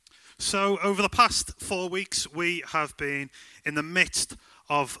So over the past 4 weeks, we have been in the midst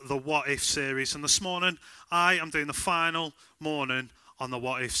of the What If series. And this morning, I am doing the final morning on the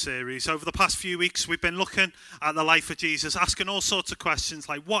What If series. Over the past few weeks, we've been looking at the life of Jesus, asking all sorts of questions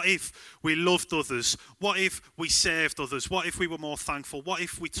like, what if we loved others? What if we served others? What if we were more thankful? What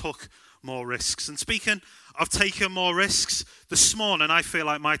if we took more risks? And speaking of taking more risks, this morning, I feel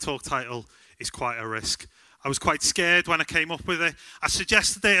like my talk title is quite a risk. I was quite scared when I came up with it. I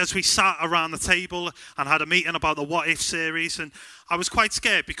suggested it as we sat around the table and had a meeting about the What If series. And I was quite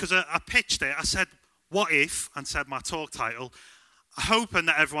scared because I pitched it. I said, what if, and said my talk title, hoping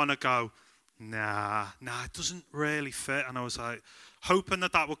that everyone would go, nah, it doesn't really fit. And I was like, hoping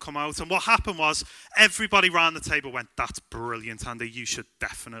that would come out. And what happened was everybody around the table went, that's brilliant, Andy. You should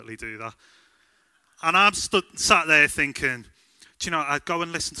definitely do that. And I'm sat there thinking, do you know, I'd go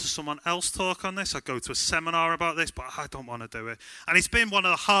and listen to someone else talk on this. I'd go to a seminar about this, but I don't want to do it. And it's been one of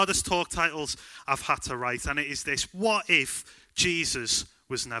the hardest talk titles I've had to write. And it is this: what if Jesus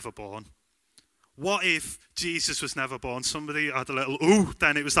was never born? What if Jesus was never born? Somebody had a little, ooh,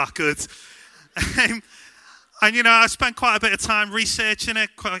 then it was that good. And, you know, I spent quite a bit of time researching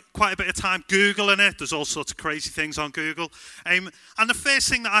it, quite a bit of time Googling it. There's all sorts of crazy things on Google. And the first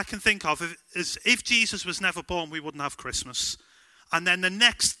thing that I can think of is if Jesus was never born, we wouldn't have Christmas. And then the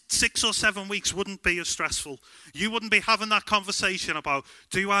next 6 or 7 weeks wouldn't be as stressful. You wouldn't be having that conversation about,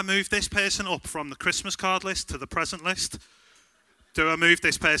 do I move this person up from the Christmas card list to the present list? Do I move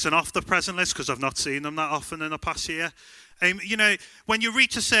this person off the present list because I've not seen them that often in the past year? You know, when you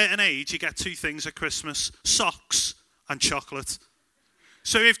reach a certain age, you get two things at Christmas: socks and chocolate.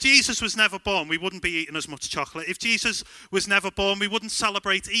 So if Jesus was never born, we wouldn't be eating as much chocolate. If Jesus was never born, we wouldn't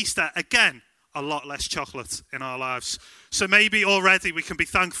celebrate Easter. Again, a lot less chocolate in our lives. So maybe already we can be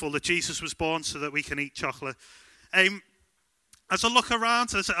thankful that Jesus was born so that we can eat chocolate. As I look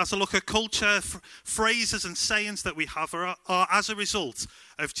around, as I look at culture, phrases and sayings that we have are as a result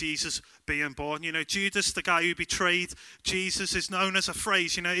of Jesus being born. You know, Judas, the guy who betrayed Jesus, is known as a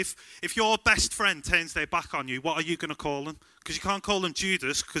phrase. You know, if your best friend turns their back on you, what are you going to call them? Because you can't call him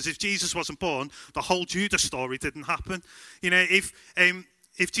Judas, because if Jesus wasn't born, the whole Judas story didn't happen. You know,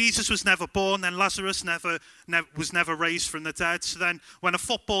 if Jesus was never born, then Lazarus was never raised from the dead. So then when a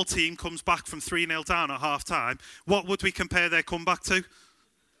football team comes back from 3-0 down at half-time, what would we compare their comeback to?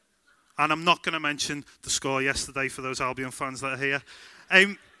 And I'm not going to mention the score yesterday for those Albion fans that are here.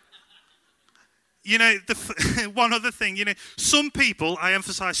 You know, one other thing, you know, some people, I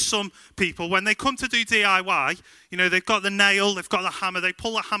emphasize some people, when they come to do DIY, you know, they've got the nail, they've got the hammer, they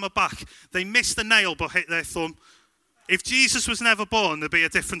pull the hammer back, they miss the nail but hit their thumb. If Jesus was never born, there'd be a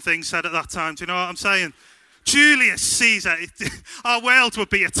different thing said at that time. Do you know what I'm saying? Julius Caesar, our world would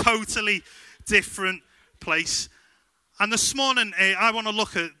be a totally different place. And this morning, I want to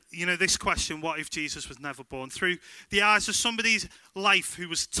look at, you know, this question: what if Jesus was never born? Through the eyes of somebody's life who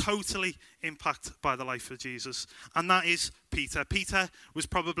was totally impacted by the life of Jesus. And that is Peter. Peter was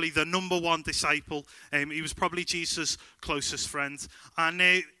probably the number one disciple. He was probably Jesus' closest friend. And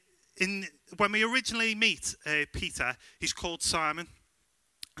when we originally meet Peter, he's called Simon.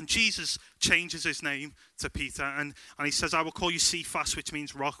 And Jesus changes his name to Peter. And he says, I will call you Cephas, which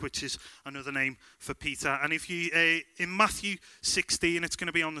means rock, which is another name for Peter. And if you, in Matthew 16, it's going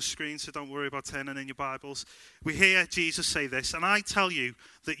to be on the screen, so don't worry about turning in your Bibles. We hear Jesus say this: and I tell you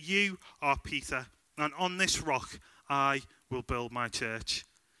that you are Peter, and on this rock I will build my church.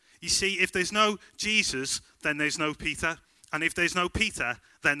 You see, if there's no Jesus, then there's no Peter. And if there's no Peter,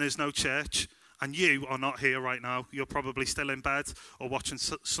 then there's no church. And you are not here right now. You're probably still in bed or watching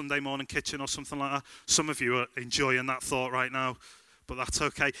Sunday Morning Kitchen or something like that. Some of you are enjoying that thought right now, but that's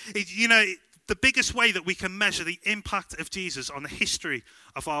okay. You know, the biggest way that we can measure the impact of Jesus on the history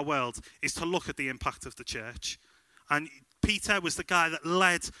of our world is to look at the impact of the church. And Peter was the guy that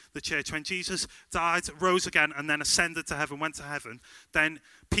led the church. When Jesus died, rose again, and then ascended to heaven, went to heaven, then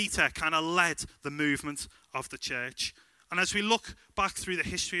Peter kind of led the movement of the church. And as we look back through the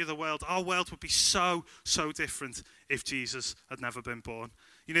history of the world, our world would be so different if Jesus had never been born.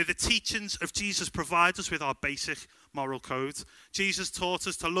 You know, the teachings of Jesus provide us with our basic moral code. Jesus taught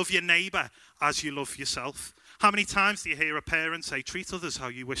us to love your neighbour as you love yourself. How many times do you hear a parent say, treat others how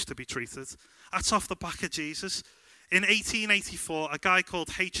you wish to be treated? That's off the back of Jesus. In 1884, a guy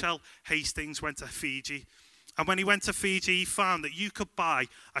called H.L. Hastings went to Fiji. And when he went to Fiji, he found that you could buy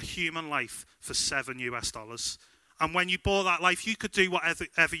a human life for $7. And when you bought that life, you could do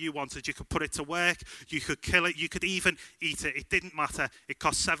whatever you wanted. You could put it to work, you could kill it, you could even eat it. It didn't matter. It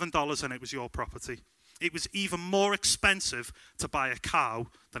cost $7 and it was your property. It was even more expensive to buy a cow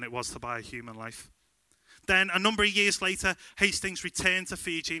than it was to buy a human life. Then a number of years later, Hastings returned to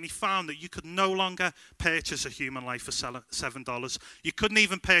Fiji and he found that you could no longer purchase a human life for $7. You couldn't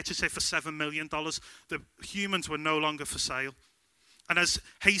even purchase it for $7 million. The humans were no longer for sale. And as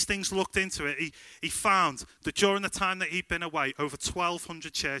Hastings looked into it, he found that during the time that he'd been away, over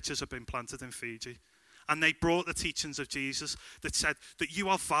 1,200 churches had been planted in Fiji. And they brought the teachings of Jesus that said that you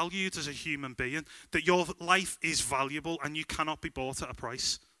are valued as a human being, that your life is valuable and you cannot be bought at a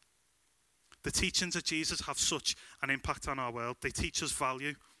price. The teachings of Jesus have such an impact on our world. They teach us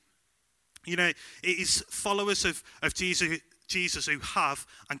value. You know, it is followers of Jesus who have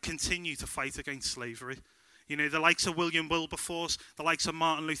and continue to fight against slavery. You know, the likes of William Wilberforce, the likes of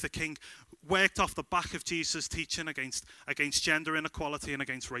Martin Luther King, worked off the back of Jesus' teaching against gender inequality and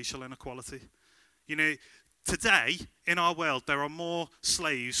against racial inequality. You know, today, in our world, there are more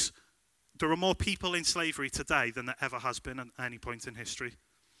people in slavery today than there ever has been at any point in history.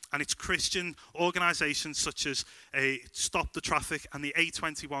 And it's Christian organisations such as Stop the Traffic and the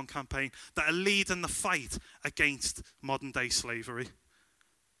A21 campaign that are leading the fight against modern-day slavery.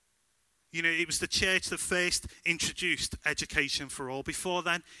 You know, it was the church that first introduced education for all. Before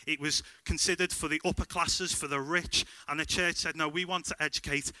then, it was considered for the upper classes, for the rich. And the church said, no, we want to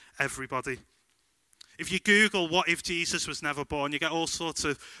educate everybody. If you Google, what if Jesus was never born, you get all sorts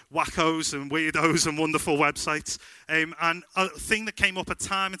of wackos and weirdos and wonderful websites. And a thing that came up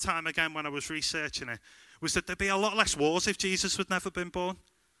time and time again when I was researching it was that there'd be a lot less wars if Jesus had never been born.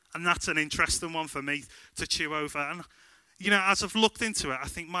 And that's an interesting one for me to chew over. And you know, as I've looked into it, I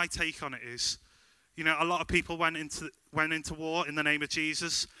think my take on it is, you know, a lot of people went into war in the name of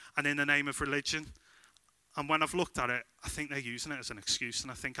Jesus and in the name of religion. And when I've looked at it, I think they're using it as an excuse. And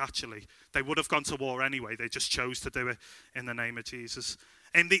I think actually they would have gone to war anyway. They just chose to do it in the name of Jesus.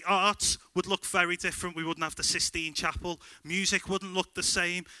 And the arts would look very different. We wouldn't have the Sistine Chapel. Music wouldn't look the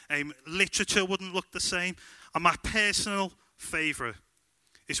same. Literature wouldn't look the same. And my personal favourite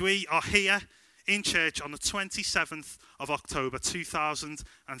is we are here in church on the 27th of October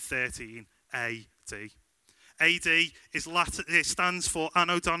 2013 AD. AD is Latin, it stands for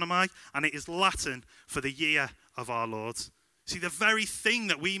Anno Domini, and it is Latin for the year of our Lord. See, the very thing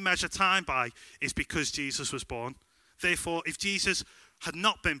that we measure time by is because Jesus was born. Therefore, if Jesus had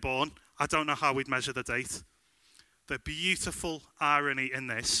not been born, I don't know how we'd measure the date. The beautiful irony in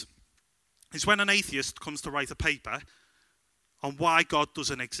this is when an atheist comes to write a paper on why God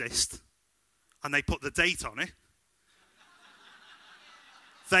doesn't exist, and they put the date on it,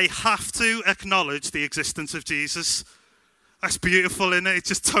 they have to acknowledge the existence of Jesus. That's beautiful, isn't it? It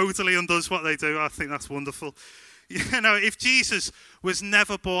just totally undoes what they do. I think that's wonderful. You know, if Jesus was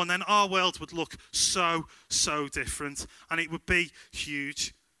never born, then our world would look so different, and it would be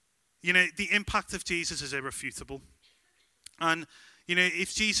huge. You know, the impact of Jesus is irrefutable. And, you know,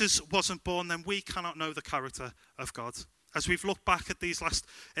 if Jesus wasn't born, then we cannot know the character of God. As we've looked back at these last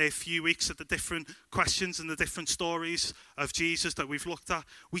few weeks at the different questions and the different stories of Jesus that we've looked at,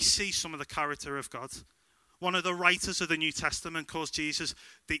 we see some of the character of God. One of the writers of the New Testament calls Jesus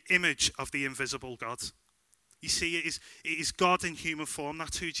the image of the invisible God. You see, it is God in human form.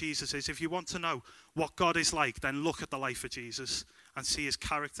 That's who Jesus is. If you want to know what God is like, then look at the life of Jesus and see his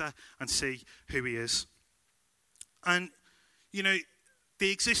character and see who he is. And, you know,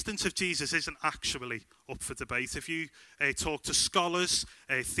 the existence of Jesus isn't actually up for debate. If you talk to scholars,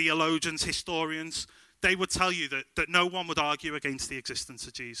 theologians, historians, they would tell you that no one would argue against the existence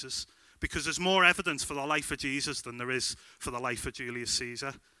of Jesus, because there's more evidence for the life of Jesus than there is for the life of Julius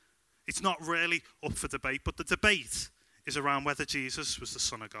Caesar. It's not really up for debate, but the debate is around whether Jesus was the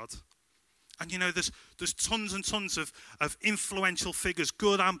Son of God. And you know, there's tons and tons of influential figures,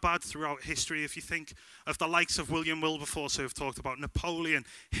 good and bad, throughout history. If you think of the likes of William Wilberforce, who have talked about Napoleon,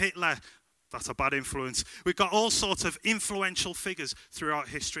 Hitler, that's a bad influence. We've got all sorts of influential figures throughout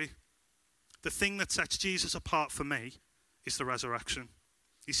history. The thing that sets Jesus apart for me is the resurrection.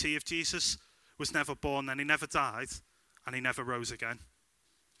 You see, if Jesus was never born, then he never died, and he never rose again.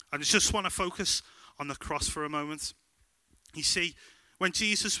 And I just want to focus on the cross for a moment. You see, when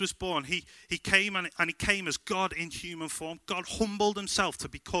Jesus was born, he came and he came as God in human form. God humbled himself to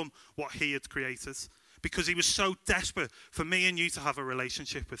become what he had created, because he was so desperate for me and you to have a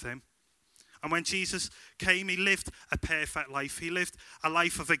relationship with him. And when Jesus came, he lived a perfect life. He lived a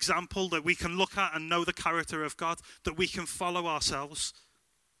life of example that we can look at and know the character of God, that we can follow ourselves.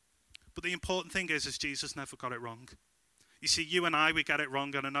 But the important thing is Jesus never got it wrong. You see, you and I, we get it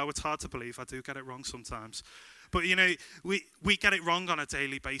wrong, and I know it's hard to believe. I do get it wrong sometimes. But, you know, we get it wrong on a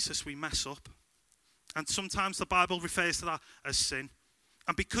daily basis. We mess up. And sometimes the Bible refers to that as sin.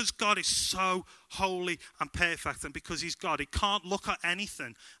 And because God is so holy and perfect, and because he's God, he can't look at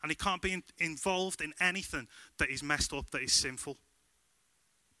anything and he can't be involved in anything that is messed up, that is sinful.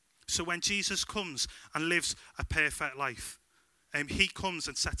 So when Jesus comes and lives a perfect life, he comes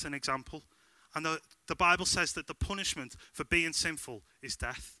and sets an example. And the Bible says that the punishment for being sinful is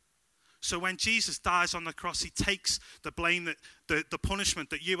death. So when Jesus dies on the cross, he takes the blame, that the punishment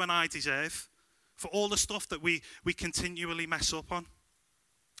that you and I deserve for all the stuff that we continually mess up on.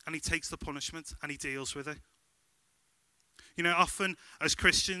 And he takes the punishment and he deals with it. You know, often as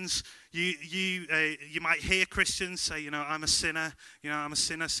Christians, you might hear Christians say, I'm a sinner. I'm a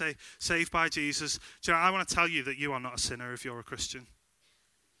sinner saved by Jesus. Do you know, I want to tell you that you are not a sinner if you're a Christian.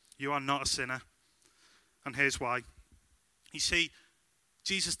 You are not a sinner. And here's why. You see,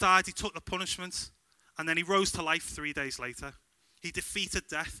 Jesus died, he took the punishment, and then he rose to life 3 days later. He defeated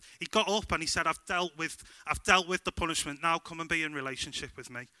death. He got up and he said, I've dealt with the punishment. Now come and be in relationship with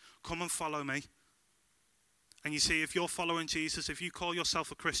me. Come and follow me. And you see, if you're following Jesus, if you call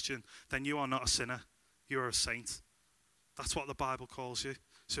yourself a Christian, then you are not a sinner. You're a saint. That's what the Bible calls you.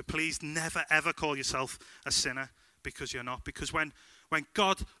 So please never, ever call yourself a sinner, because you're not. Because when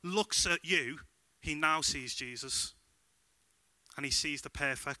God looks at you, he now sees Jesus. And he sees the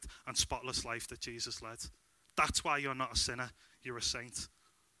perfect and spotless life that Jesus led. That's why you're not a sinner. You're a saint.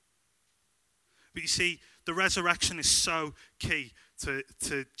 But you see, the resurrection is so key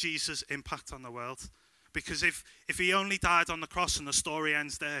to Jesus' impact on the world. Because if he only died on the cross and the story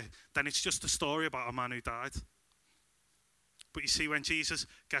ends there, then it's just a story about a man who died. But you see, when Jesus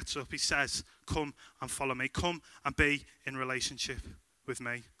gets up, he says, come and follow me. Come and be in relationship with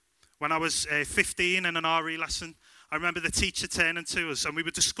me. When I was 15 in an RE lesson, I remember the teacher turning to us and we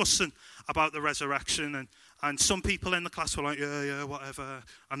were discussing about the resurrection, and some people in the class were like, yeah, whatever.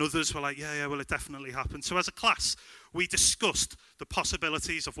 And others were like, yeah, well, it definitely happened. So as a class, we discussed the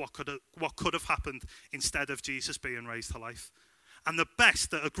possibilities of what could have happened instead of Jesus being raised to life. And the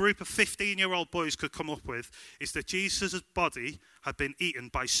best that a group of 15-year-old boys could come up with is that Jesus' body had been eaten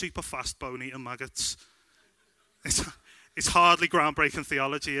by super fast bone-eating maggots. It's hardly groundbreaking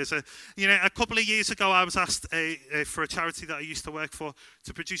theology, is it? You know, a couple of years ago, I was asked for a charity that I used to work for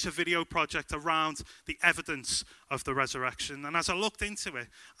to produce a video project around the evidence of the resurrection. And as I looked into it,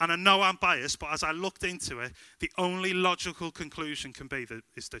 and I know I'm biased, but as I looked into it, the only logical conclusion can be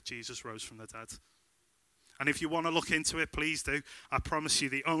is that Jesus rose from the dead. And if you want to look into it, please do. I promise you,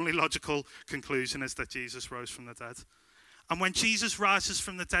 the only logical conclusion is that Jesus rose from the dead. And when Jesus rises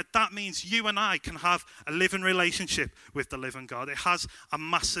from the dead, that means you and I can have a living relationship with the living God. It has a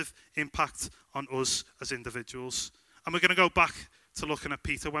massive impact on us as individuals. And we're going to go back to looking at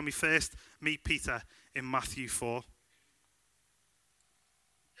Peter when we first meet Peter in Matthew 4.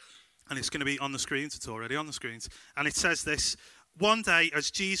 And it's going to be on the screens. It's already on the screens. And it says this: one day,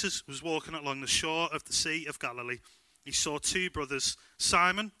 as Jesus was walking along the shore of the Sea of Galilee, he saw two brothers,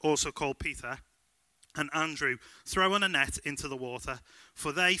 Simon, also called Peter, and Andrew, throwing a net into the water,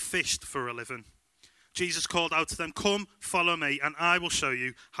 for they fished for a living. Jesus called out to them, come, follow me, and I will show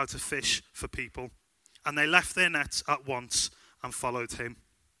you how to fish for people. And they left their nets at once and followed him.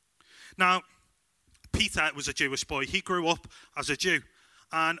 Now, Peter was a Jewish boy. He grew up as a Jew.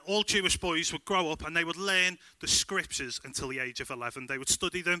 And all Jewish boys would grow up and they would learn the scriptures until the age of 11. They would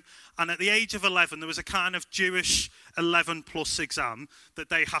study them. And at the age of 11, there was a kind of Jewish 11 plus exam that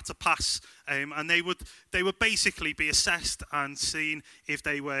they had to pass. And they would basically be assessed and seen if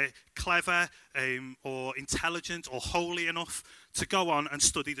they were clever or intelligent or holy enough to go on and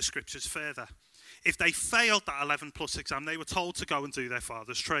study the scriptures further. If they failed that 11 plus exam, they were told to go and do their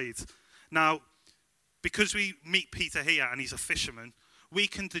father's trade. Now, because we meet Peter here and he's a fisherman, we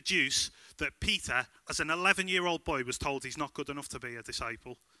can deduce that Peter, as an 11-year-old boy, was told he's not good enough to be a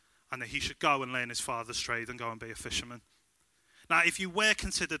disciple and that he should go and learn his father's trade and go and be a fisherman. Now, if you were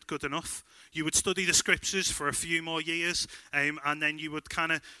considered good enough, you would study the scriptures for a few more years, and then you would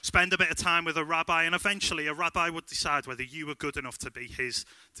kind of spend a bit of time with a rabbi, and eventually a rabbi would decide whether you were good enough to be his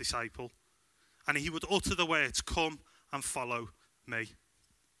disciple. And he would utter the words, come and follow me.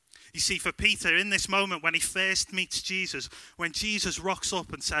 You see, for Peter, in this moment when he first meets Jesus, when Jesus rocks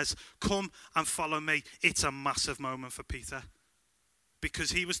up and says, come and follow me, it's a massive moment for Peter.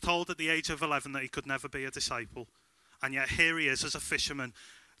 Because he was told at the age of 11 that he could never be a disciple. And yet here he is as a fisherman,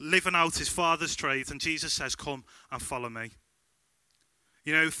 living out his father's trade, and Jesus says, come and follow me.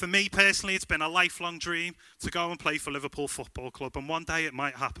 You know, for me personally, it's been a lifelong dream to go and play for Liverpool Football Club. And one day it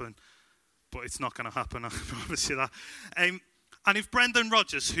might happen, but it's not going to happen, I promise you that. And if Brendan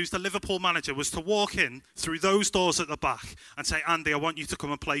Rodgers, who's the Liverpool manager, was to walk in through those doors at the back and say, Andy, I want you to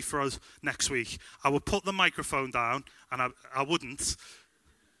come and play for us next week, I would put the microphone down, and I wouldn't,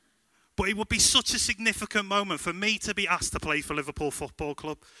 But it would be such a significant moment for me to be asked to play for Liverpool Football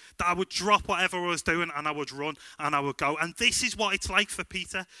Club that I would drop whatever I was doing and I would run and I would go. And this is what it's like for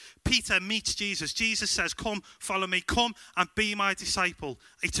Peter. Peter meets Jesus. Jesus says, come, follow me, come and be my disciple.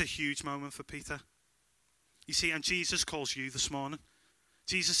 It's a huge moment for Peter. You see, and Jesus calls you this morning.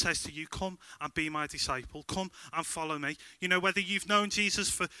 Jesus says to you, come and be my disciple. Come and follow me. You know, whether you've known Jesus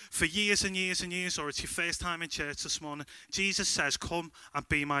for years and years and years or it's your first time in church this morning, Jesus says, come and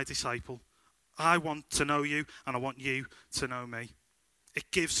be my disciple. I want to know you and I want you to know me. It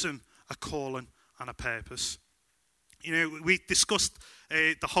gives him a calling and a purpose. You know, we discussed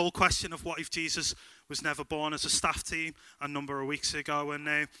the whole question of what if Jesus was never born as a staff team a number of weeks ago.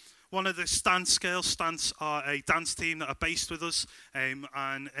 And one of the Stance girls, Stance are a dance team that are based with us. And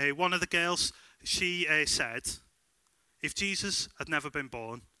one of the girls, she said, if Jesus had never been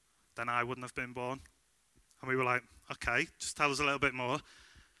born, then I wouldn't have been born. And we were like, okay, just tell us a little bit more.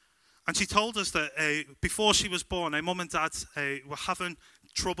 And she told us that before she was born, her mum and dad were having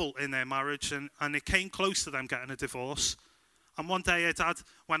trouble in their marriage and it came close to them getting a divorce. And one day her dad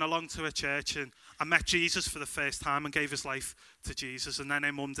went along to a church and met Jesus for the first time and gave his life to Jesus. And then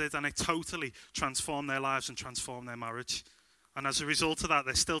her mum did, and it totally transformed their lives and transformed their marriage. And as a result of that,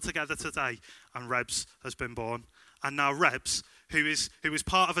 they're still together today, and Rebs has been born. And now Rebs, who is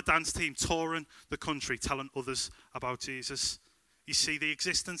part of a dance team touring the country, telling others about Jesus. You see, the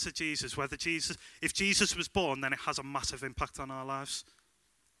existence of Jesus, if Jesus was born, then it has a massive impact on our lives.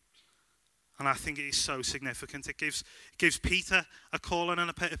 And I think it is so significant. It gives Peter a calling and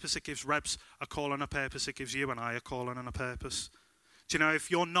a purpose. It gives Rebs a calling and a purpose. It gives you and I a calling and a purpose. Do you know,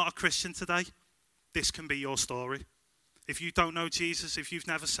 if you're not a Christian today, this can be your story. If you don't know Jesus, if you've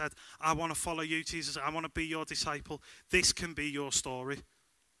never said, I want to follow you, Jesus, I want to be your disciple, this can be your story.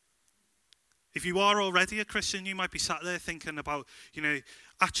 If you are already a Christian, you might be sat there thinking about, you know,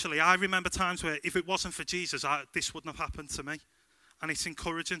 actually, I remember times where if it wasn't for Jesus, this wouldn't have happened to me. And it's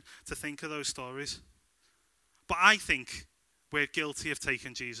encouraging to think of those stories. But I think we're guilty of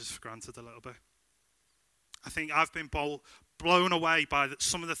taking Jesus for granted a little bit. I think I've been blown away by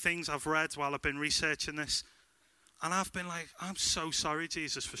some of the things I've read while I've been researching this. And I've been like, I'm so sorry,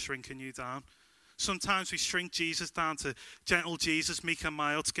 Jesus, for shrinking you down. Sometimes we shrink Jesus down to gentle Jesus, meek and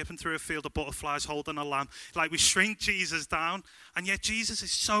mild, skipping through a field of butterflies, holding a lamb. Like we shrink Jesus down. And yet Jesus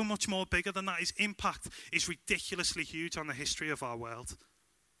is so much more bigger than that. His impact is ridiculously huge on the history of our world.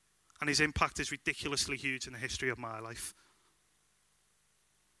 And his impact is ridiculously huge in the history of my life.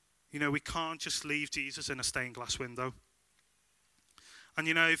 You know, we can't just leave Jesus in a stained glass window. And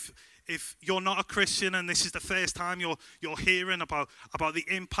you know, if you're not a Christian and this is the first time you're hearing about the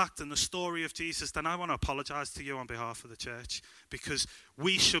impact and the story of Jesus, then I want to apologize to you on behalf of the church, because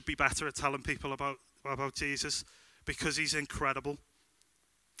we should be better at telling people about Jesus, because he's incredible.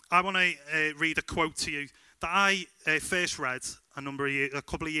 I want to read a quote to you that I first read a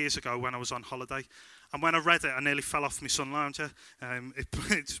couple of years ago when I was on holiday. And when I read it, I nearly fell off my sun lounger. It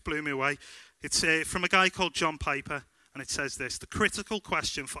just blew me away. It's from a guy called John Piper. And it says this: the critical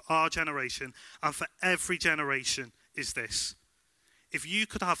question for our generation and for every generation is this: if you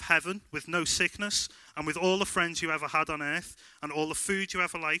could have heaven with no sickness and with all the friends you ever had on earth and all the food you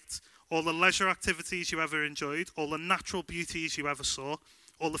ever liked, all the leisure activities you ever enjoyed, all the natural beauties you ever saw,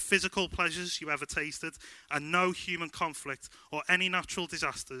 all the physical pleasures you ever tasted, and no human conflict or any natural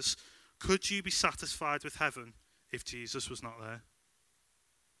disasters, could you be satisfied with heaven if Jesus was not there?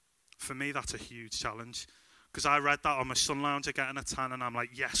 For me, that's a huge challenge. Because I read that on my sun lounger getting a tan, and I'm like,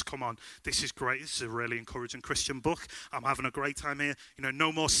 yes, come on, this is great. This is a really encouraging Christian book. I'm having a great time here. You know,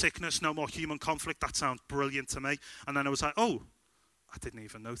 no more sickness, no more human conflict. That sounds brilliant to me. And then I was like, oh, I didn't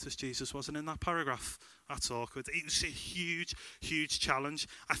even notice Jesus wasn't in that paragraph. That's awkward. It was a huge, huge challenge.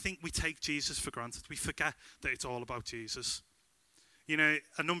 I think we take Jesus for granted. We forget that it's all about Jesus. You know,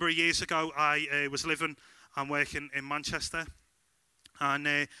 a number of years ago, I was living and working in Manchester. And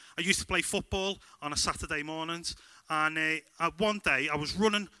I used to play football on a Saturday mornings. And one day I was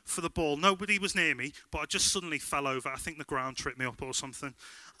running for the ball. Nobody was near me, but I just suddenly fell over. I think the ground tripped me up or something.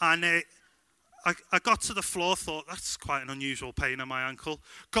 And I got to the floor, thought, that's quite an unusual pain in my ankle.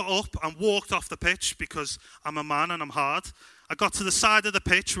 Got up and walked off the pitch because I'm a man and I'm hard. I got to the side of the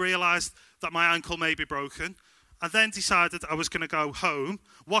pitch, realised that my ankle may be broken. And then decided I was going to go home,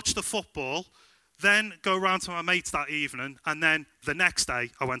 watch the football, then go round to my mates that evening, and then the next day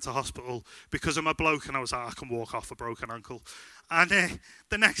I went to hospital because I'm a bloke and I was like, I can walk off a broken ankle. And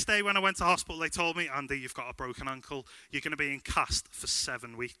the next day when I went to hospital, they told me, Andy, you've got a broken ankle. You're going to be in cast for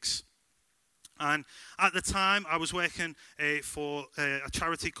 7 weeks. And at the time, I was working for a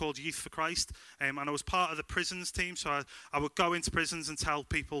charity called Youth for Christ, and I was part of the prisons team, so I would go into prisons and tell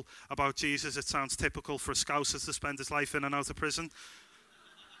people about Jesus. It sounds typical for a Scouser to spend his life in and out of prison.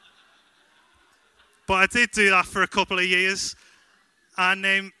 But I did do that for a couple of years,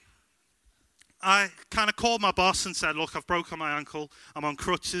 and I kind of called my boss and said, look, I've broken my ankle, I'm on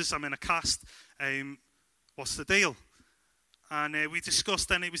crutches, I'm in a cast, what's the deal? And we discussed,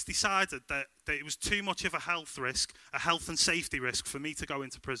 and it was decided that it was too much of a health risk, a health and safety risk for me to go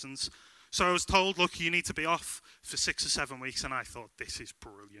into prisons. So I was told, look, you need to be off for 6 or 7 weeks. And I thought, this is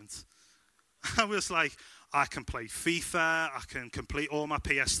brilliant. I was like, I can play FIFA, I can complete all my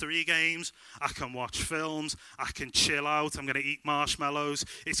PS3 games, I can watch films, I can chill out, I'm going to eat marshmallows.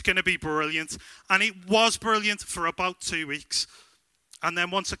 It's going to be brilliant. And it was brilliant for about 2 weeks. And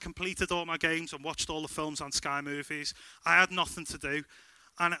then once I completed all my games and watched all the films on Sky Movies, I had nothing to do.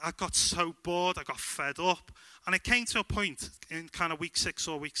 And I got so bored, I got fed up. And it came to a point in kind of week 6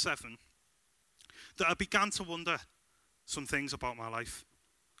 or week 7 that I began to wonder some things about my life.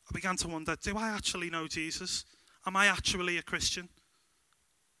 I began to wonder, do I actually know Jesus? Am I actually a Christian?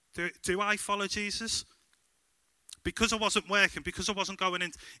 Do I follow Jesus? Because I wasn't working, because I wasn't going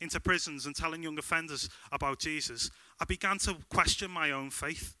into prisons and telling young offenders about Jesus, I began to question my own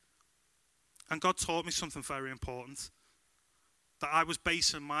faith. And God taught me something very important. That I was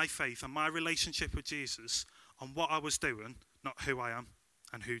basing my faith and my relationship with Jesus on what I was doing, not who I am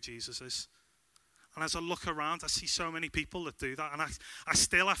and who Jesus is. And as I look around, I see so many people that do that. And I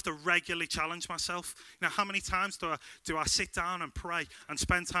still have to regularly challenge myself. You know, how many times do I sit down and pray and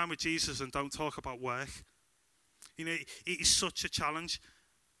spend time with Jesus and don't talk about work? You know, it is such a challenge.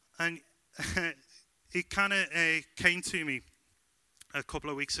 And it kind of came to me a couple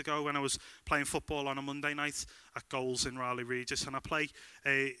of weeks ago when I was playing football on a Monday night at Goals in Raleigh Regis. And I play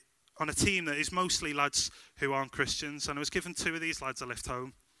on a team that is mostly lads who aren't Christians. And I was given 2 of these lads a lift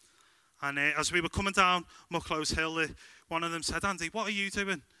home. And as we were coming down Mucklows Hill, one of them said, Andy, what are you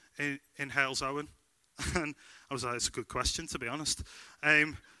doing in Hales Owen? And I was like, it's a good question, to be honest.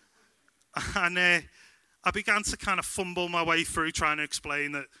 I began to kind of fumble my way through trying to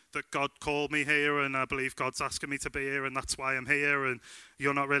explain that God called me here and I believe God's asking me to be here and that's why I'm here and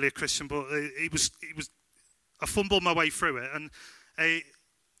you're not really a Christian. But I fumbled my way through it. And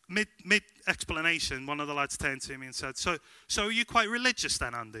mid-explanation, one of the lads turned to me and said, so are you quite religious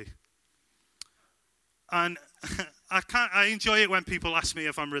then, Andy? And I enjoy it when people ask me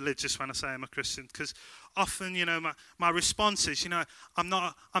if I'm religious when I say I'm a Christian, because often, you know, my response is, you know, I'm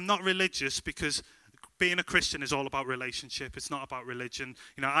not religious because being a Christian is all about relationship. It's not about religion.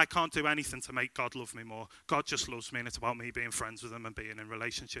 You know, I can't do anything to make God love me more. God just loves me, and it's about me being friends with him and being in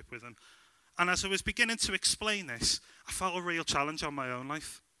relationship with him. And as I was beginning to explain this, I felt a real challenge on my own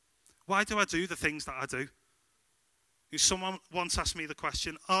life. Why do I do the things that I do? Someone once asked me the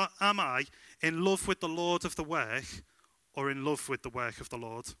question, am I in love with the Lord of the work or in love with the work of the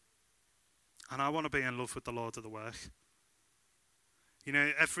Lord? And I want to be in love with the Lord of the work. You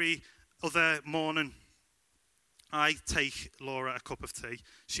know, every other morning, I take Laura a cup of tea.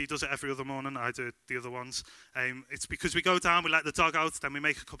 She does it every other morning. I do the other ones. It's because we go down, we let the dog out, then we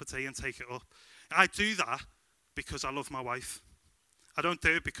make a cup of tea and take it up. I do that because I love my wife. I don't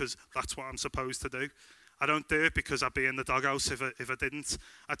do it because that's what I'm supposed to do. I don't do it because I'd be in the doghouse if I didn't.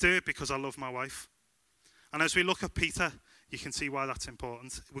 I do it because I love my wife. And as we look at Peter, you can see why that's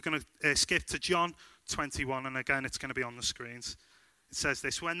important. We're going to skip to John 21, and again, it's going to be on the screens. It says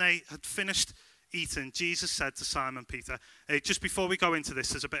this, when they had finished eating, Jesus said to Simon Peter, just before we go into this,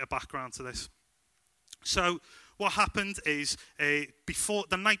 there's a bit of background to this. So what happened is the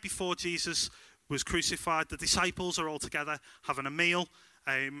night before Jesus was crucified, the disciples are all together having a meal,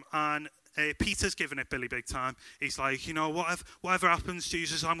 and Peter's giving it Billy big time. He's like, you know, whatever happens,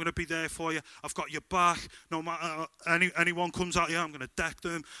 Jesus, I'm going to be there for you. I've got your back. No matter anyone comes at you, I'm going to deck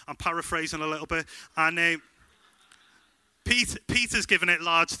them. I'm paraphrasing a little bit. And Peter's giving it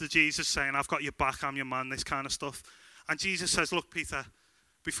large to Jesus, saying, I've got your back, I'm your man, this kind of stuff. And Jesus says, look, Peter,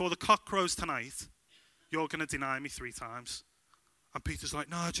 before the cock crows tonight, you're going to deny me 3 times. And Peter's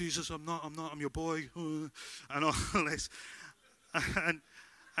like, no, Jesus, I'm not, I'm your boy. And all this.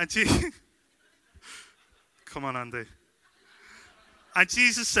 And Jesus, come on, Andy. And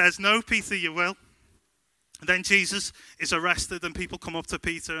Jesus says, no, Peter, you will. And then Jesus is arrested, and people come up to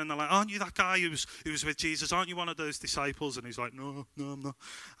Peter, and they're like, aren't you that guy who was with Jesus? Aren't you one of those disciples? And he's like, no, I'm not.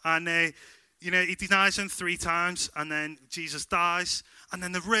 And, he denies him 3 times, and then Jesus dies. And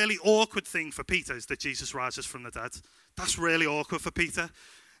then the really awkward thing for Peter is that Jesus rises from the dead. That's really awkward for Peter.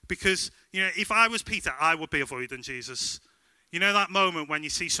 Because, if I was Peter, I would be avoiding Jesus. You know that moment when you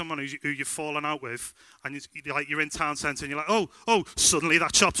see someone who you've fallen out with, and you're in town centre, and you're like, oh, suddenly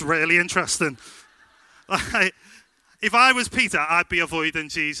that shop's really interesting. Like, if I was Peter, I'd be avoiding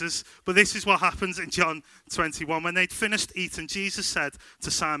Jesus. But this is what happens in John 21. When they'd finished eating, Jesus said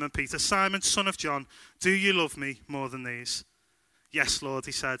to Simon Peter, "Simon, son of John, do you love me more than these?" "Yes, Lord,"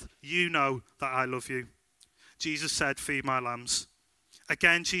 he said. "You know that I love you." Jesus said, "Feed my lambs."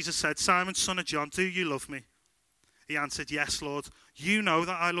 Again, Jesus said, "Simon, son of John, do you love me?" He answered, "Yes, Lord, you know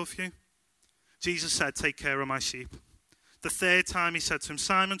that I love you." Jesus said, "Take care of my sheep." The third time he said to him,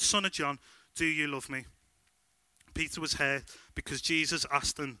 "Simon, son of John, do you love me?" Peter was hurt because Jesus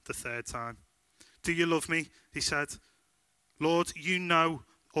asked him the third time. "Do you love me?" he said. "Lord, you know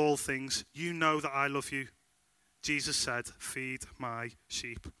all things. You know that I love you." Jesus said, "Feed my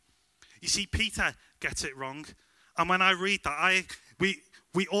sheep." You see, Peter gets it wrong. And when I read that,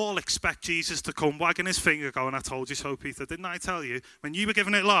 we all expect Jesus to come wagging his finger going, "I told you so, Peter. Didn't I tell you? When you were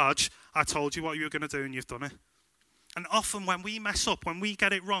giving it large, I told you what you were going to do and you've done it." And often when we mess up, when we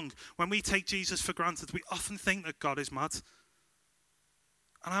get it wrong, when we take Jesus for granted, we often think that God is mad.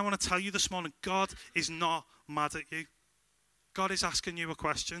 And I want to tell you this morning, God is not mad at you. God is asking you a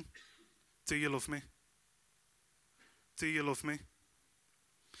question. Do you love me? Do you love me?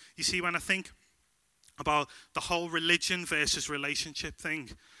 You see, when I think about the whole religion versus relationship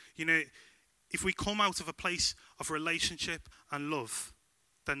thing, you know, if we come out of a place of relationship and love,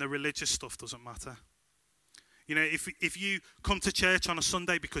 then the religious stuff doesn't matter. You know, if you come to church on a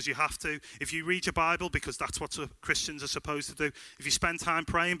Sunday because you have to, if you read your Bible because that's what Christians are supposed to do, if you spend time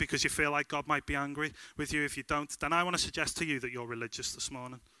praying because you feel like God might be angry with you if you don't, then I want to suggest to you that you're religious this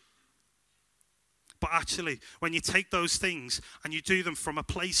morning. But actually, when you take those things and you do them from a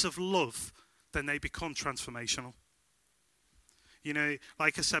place of love, then they become transformational. You know,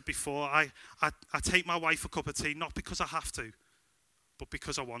 like I said before, I take my wife a cup of tea, not because I have to, but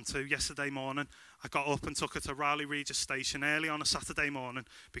because I want to. Yesterday morning, I got up and took her to Raleigh Regis Station early on a Saturday morning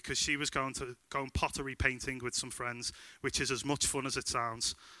because she was going pottery painting with some friends, which is as much fun as it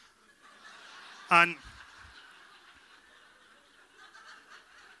sounds. And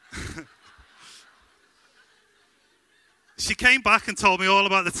she came back and told me all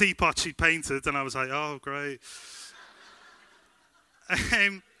about the teapot she painted, and I was like, oh, great.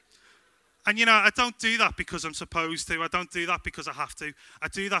 And, you know, I don't do that because I'm supposed to. I don't do that because I have to. I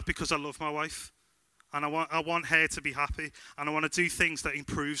do that because I love my wife, and I want her to be happy, and I want to do things that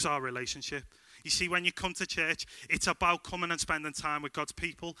improves our relationship. You see, when you come to church, it's about coming and spending time with God's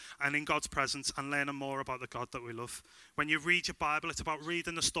people and in God's presence and learning more about the God that we love. When you read your Bible, it's about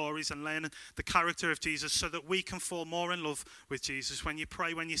reading the stories and learning the character of Jesus so that we can fall more in love with Jesus. When you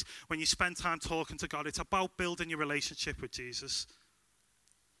pray, when you spend time talking to God, it's about building your relationship with Jesus.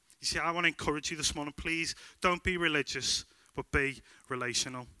 You see, I want to encourage you this morning, please don't be religious, but be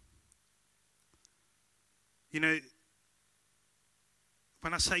relational. You know,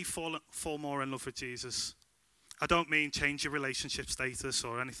 when I say fall more in love with Jesus, I don't mean change your relationship status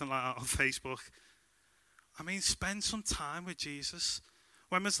or anything like that on Facebook. I mean, spend some time with Jesus.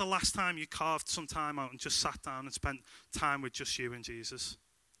 When was the last time you carved some time out and just sat down and spent time with just you and Jesus?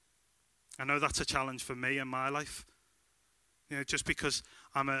 I know that's a challenge for me in my life. You know, just because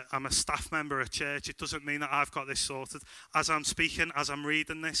I'm a staff member at church, it doesn't mean that I've got this sorted. As I'm speaking, as I'm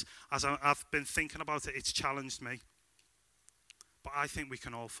reading this, as I've been thinking about it, it's challenged me. But I think we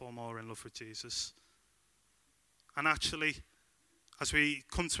can all fall more in love with Jesus. And actually, as we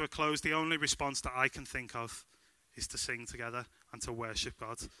come to a close, the only response that I can think of is to sing together and to worship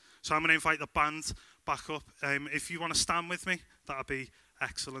God. So I'm going to invite the band back up. If you want to stand with me, that would be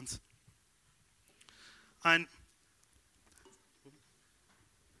excellent. And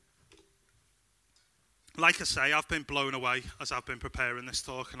like I say, I've been blown away as I've been preparing this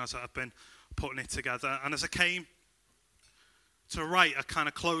talk and as I've been putting it together. And as I came to write a kind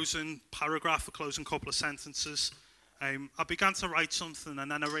of closing paragraph, a closing couple of sentences, I began to write something, and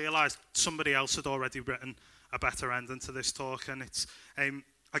then I realised somebody else had already written a better ending to this talk. And it's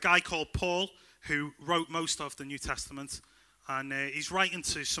a guy called Paul who wrote most of the New Testament, and he's writing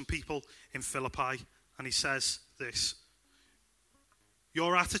to some people in Philippi, and he says this: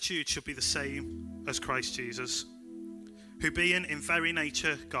 "Your attitude should be the same as Christ Jesus, who being in very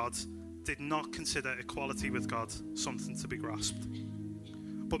nature God, did not consider equality with God something to be grasped,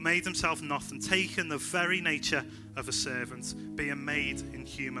 but made himself nothing, taking the very nature of a servant, being made in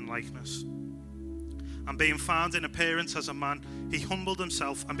human likeness. And being found in appearance as a man, he humbled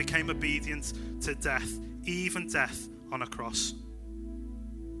himself and became obedient to death, even death on a cross.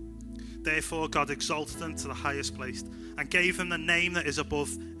 Therefore God exalted him to the highest place and gave him the name that is above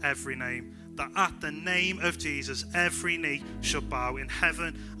every name, that at the name of Jesus, every knee shall bow in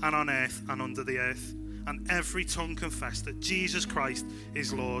heaven and on earth and under the earth, and every tongue confess that Jesus Christ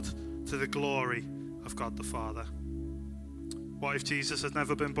is Lord, to the glory of God the Father. What if Jesus had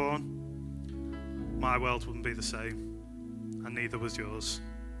never been born? My world wouldn't be the same, and neither was yours.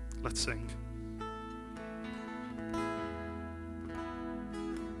 Let's sing.